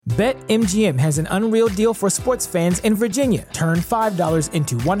BetMGM has an unreal deal for sports fans in Virginia. Turn $5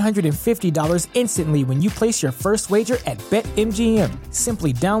 into $150 instantly when you place your first wager at BetMGM.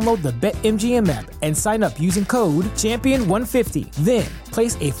 Simply download the BetMGM app and sign up using code Champion150. Then,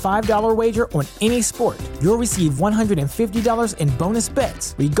 place a $5 wager on any sport. You'll receive $150 in bonus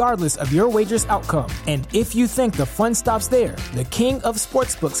bets, regardless of your wager's outcome. And if you think the fun stops there, the King of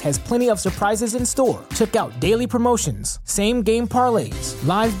Sportsbooks has plenty of surprises in store. Check out daily promotions, same-game parlays,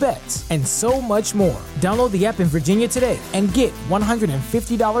 live bets, and so much more. Download the app in Virginia today and get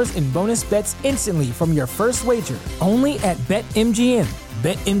 $150 in bonus bets instantly from your first wager. Only at BetMGM.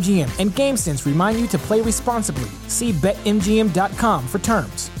 BetMGM and GameSense remind you to play responsibly. See BetMGM.com for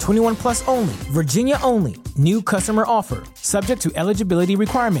terms. 21 plus only. Virginia only. New customer offer. Subject to eligibility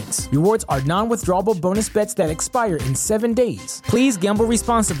requirements. Rewards are non-withdrawable bonus bets that expire in 7 days. Please gamble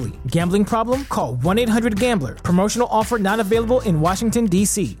responsibly. Gambling problem? Call 1-800-GAMBLER. Promotional offer not available in Washington,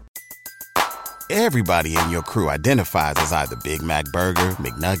 D.C. Everybody in your crew identifies as either Big Mac Burger,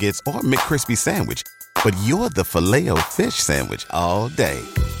 McNuggets, or McCrispy Sandwich. But you're the Filet-O-Fish Sandwich all day.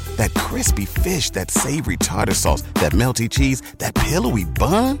 That crispy fish, that savory tartar sauce, that melty cheese, that pillowy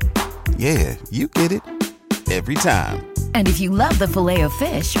bun. Yeah, you get it. Every time. And if you love the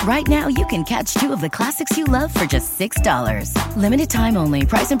Filet-O-Fish, right now you can catch two of the classics you love for just $6. Limited time only.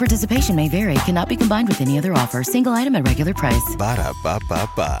 Price and participation may vary. Cannot be combined with any other offer. Single item at regular price.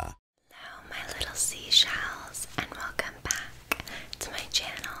 Ba-da-ba-ba-ba. Hello, my little seashells, and welcome back to my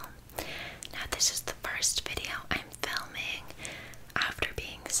channel. Now, this is the first video I'm filming after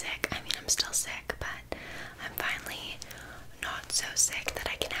being sick. I mean, I'm still sick, but I'm finally not so sick that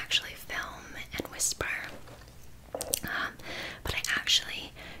I can actually film and whisper. But I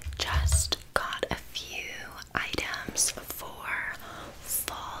actually just got a few items for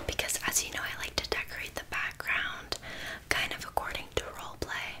fall because, as you know, I like to decorate the background kind of according to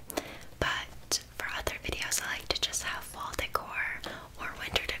roleplay. But for other videos, I like to just have fall decor or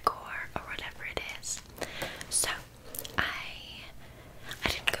winter decor or whatever it is. So I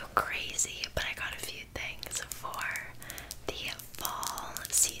didn't go crazy, but I got a few things for the fall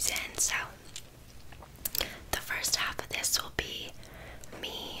season. So the first half of this will be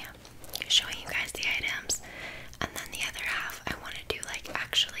me showing you guys the items, and then the other half I want to do like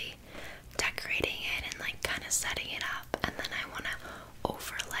actually decorating it and like kind of setting it up, and then I want to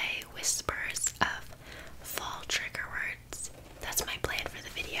overlay whispers of fall trigger words. That's my plan for the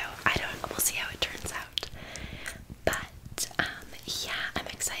video. We'll see how it turns out. But yeah, I'm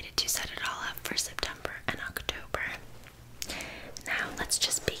excited to set it all up for September and October. Now let's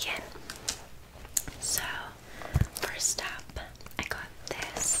just begin. So first up, I got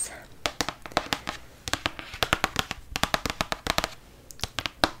this.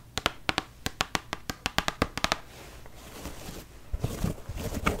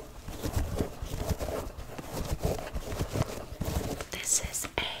 This is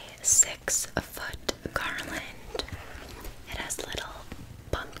a 6-foot garland. It has little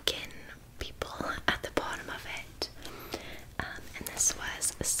pumpkin people at the bottom of it. And this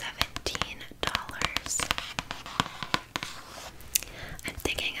was $17. I'm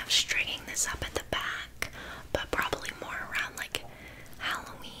thinking of stringing this up at the back, but probably more around like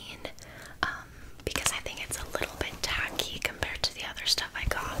Halloween, because I think it's a little bit tacky compared to the other stuff I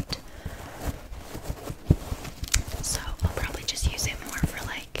got. So I'll probably just use it more for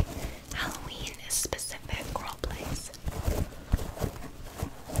like Halloween specific role plays.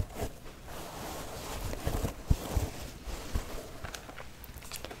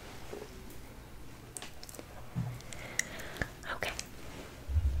 Okay.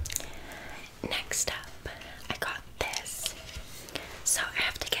 Next up, I got this. So I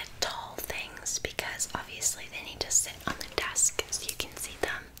have to get tall things because obviously they need to sit on the desk so you can see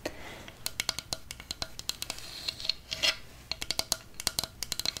them.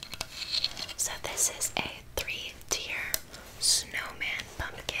 So this is a 3-tier snowman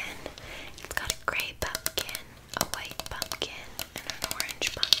pumpkin. It's got a gray pumpkin, a white pumpkin, and an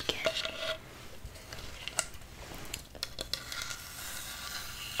orange pumpkin.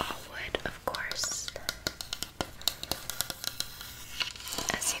 All wood, of course,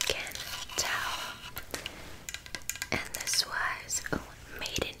 as you can tell. And this was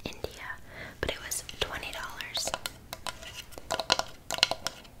made in India, but it was $20.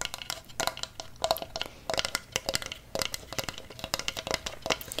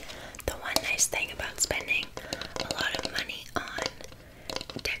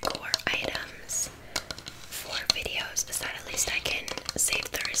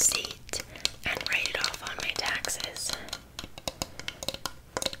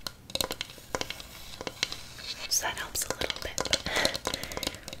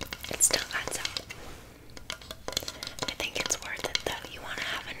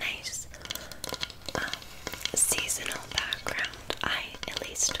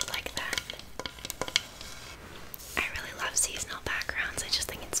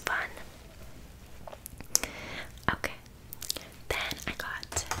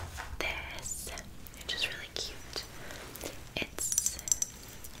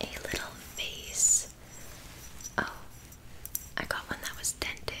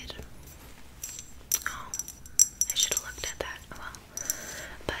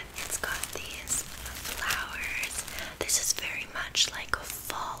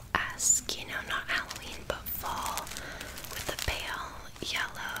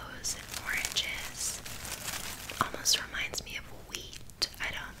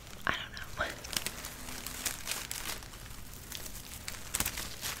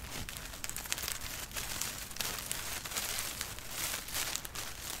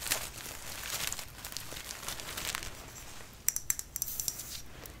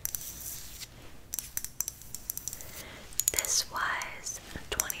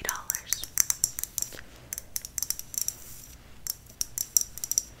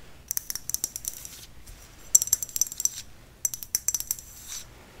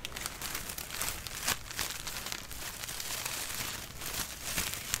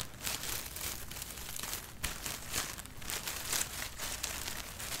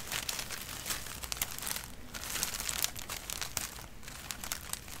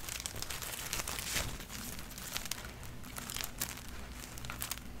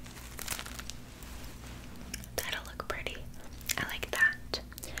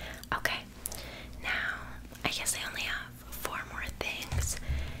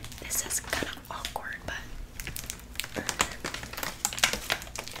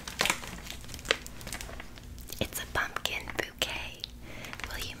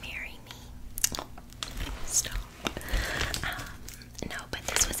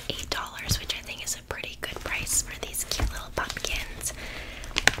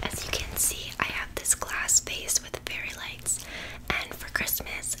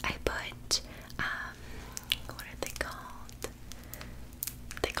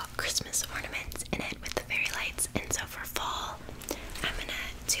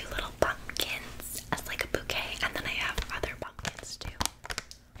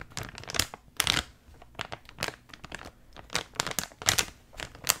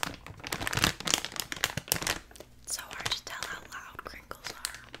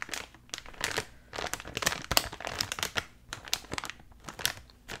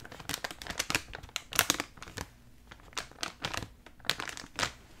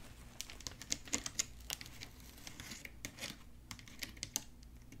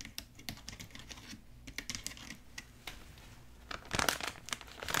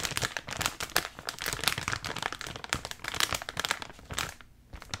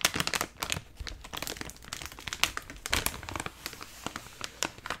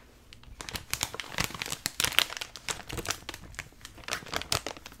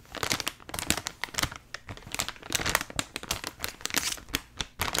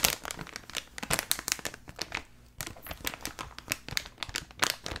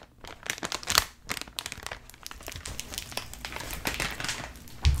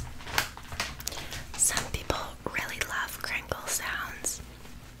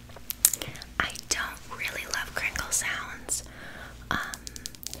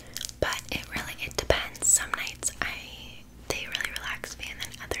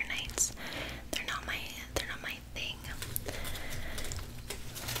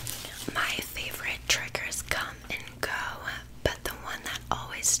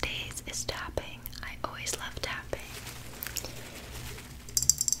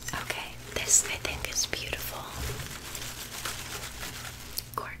 This, I think, is beautiful.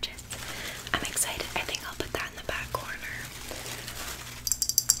 Gorgeous. I'm excited. I think I'll put that in the back corner.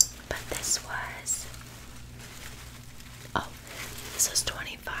 But this was, this was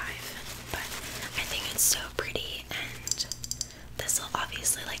 $25. But I think it's so pretty, and this will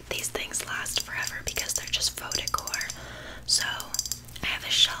obviously, like, these things last forever because they're just faux decor. So I have a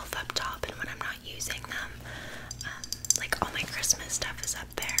shelf up top, and when I'm not using them, like, all my Christmas stuff is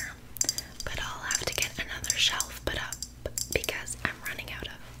up there. But I'll have to get another shelf put up because I'm running out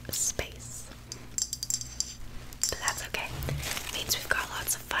of space. But that's okay. It means we've got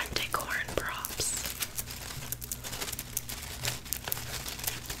lots of fun decor and props.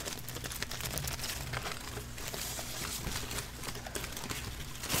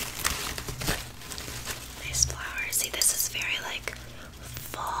 Nice flowers. See, this is very, like,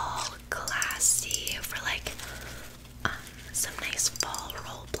 fall classy for, like, some nice fall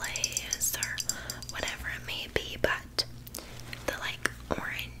role plays or whatever it may be, but the, like,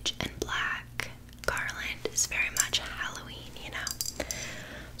 orange and black garland is very much Halloween, you know?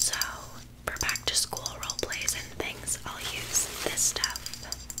 So for back to school role plays and things, I'll use this stuff,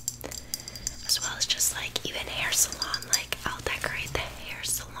 as well as just, like, even hair salon. Like, I'll decorate the hair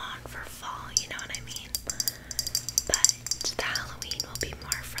salon for fall, you know what I mean? But the Halloween will be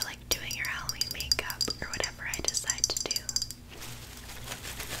more for, like, doing your Halloween makeup or whatever I decide to do.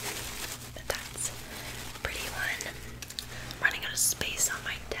 But that's a pretty one. I'm running out of space on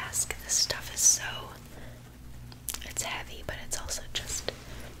my desk. This stuff is so, it's heavy, but it's also just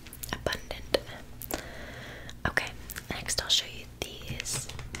abundant. Okay, next I'll show you these.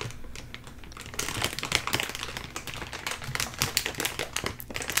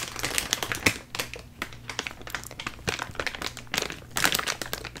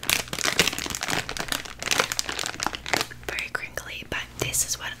 Very crinkly, but this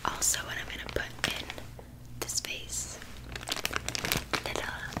is what I'm gonna put in this vase. Little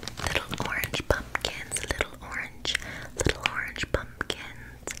orange pumpkins, little orange pumpkins,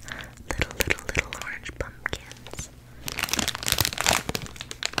 little orange pumpkins.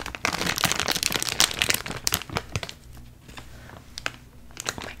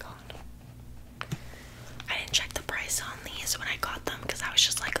 Oh my god. I didn't check the price on these when I got them because I was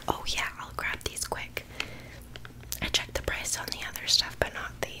just like, oh yeah, I'll grab these quick. I checked the price on the other stuff, but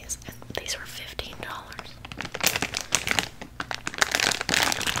not these, and these were $15.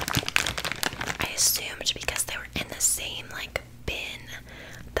 I assumed because they were in the same, like, bin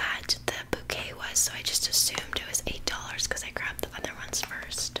that the bouquet was, so I just assumed it was $8 because I grabbed the other ones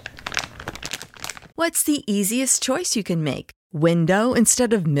first. What's the easiest choice you can make? Window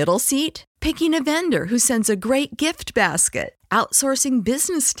instead of middle seat? Picking a vendor who sends a great gift basket? Outsourcing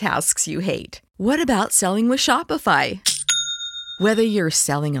business tasks you hate? What about selling with Shopify? Whether you're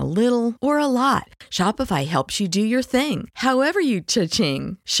selling a little or a lot, Shopify helps you do your thing, however you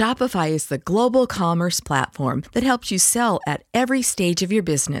cha-ching. Shopify is the global commerce platform that helps you sell at every stage of your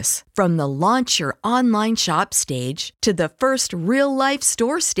business. From the launch your online shop stage to the first real-life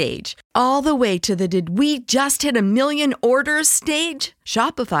store stage, all the way to the did we just hit 1 million orders stage.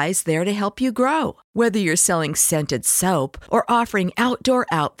 Shopify's there to help you grow. Whether you're selling scented soap or offering outdoor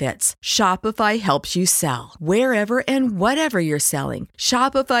outfits, Shopify helps you sell. Wherever and whatever you're selling,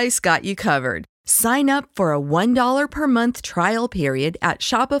 Shopify's got you covered. Sign up for a $1 per month trial period at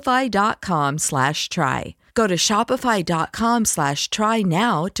shopify.com/try. Go to shopify.com/try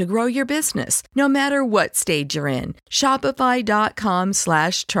now to grow your business, no matter what stage you're in.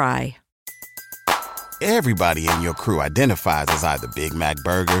 Shopify.com/try. Everybody in your crew identifies as either Big Mac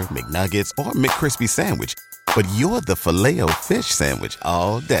Burger, McNuggets, or McCrispy Sandwich. But you're the Filet-O-Fish Sandwich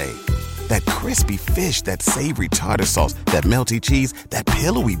all day. That crispy fish, that savory tartar sauce, that melty cheese, that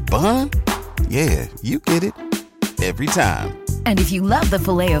pillowy bun. Yeah, you get it. Every time. And if you love the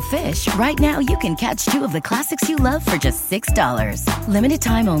Filet-O-Fish, right now you can catch 2 of the classics you love for just $6. Limited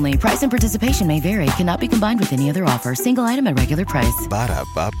time only. Price and participation may vary. Cannot be combined with any other offer. Single item at regular price.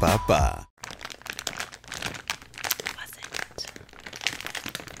 Ba-da-ba-ba-ba.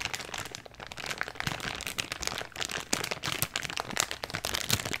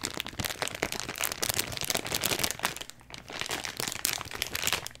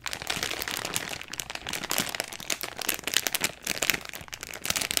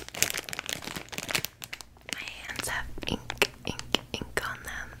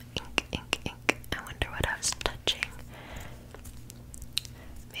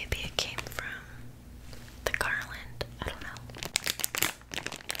 Maybe it came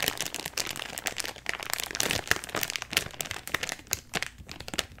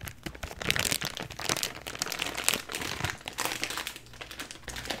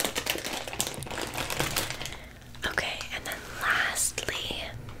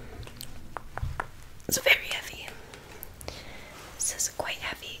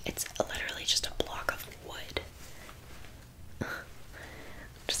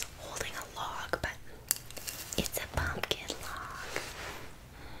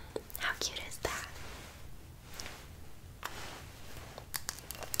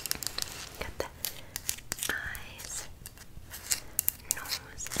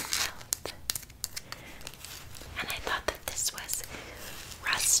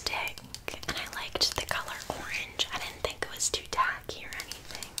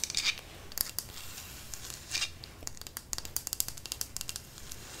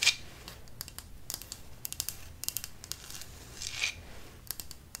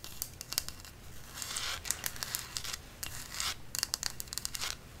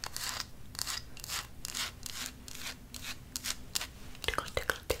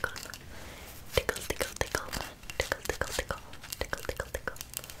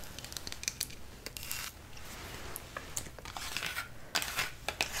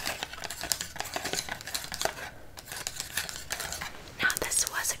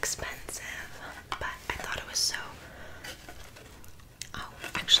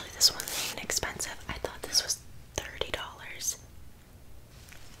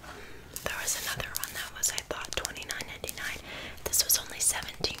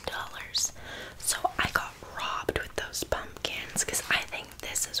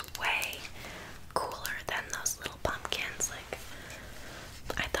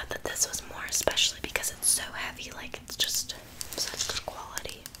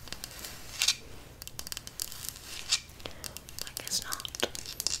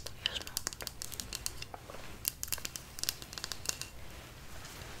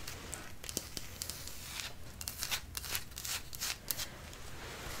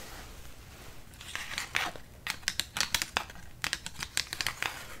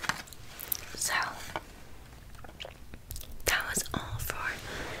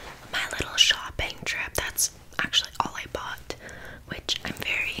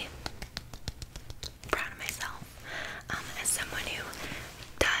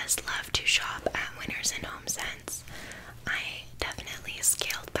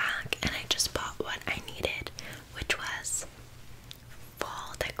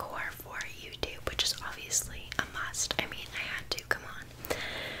decor for YouTube, which is obviously a must. I mean, I had to, come on.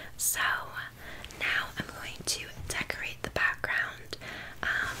 So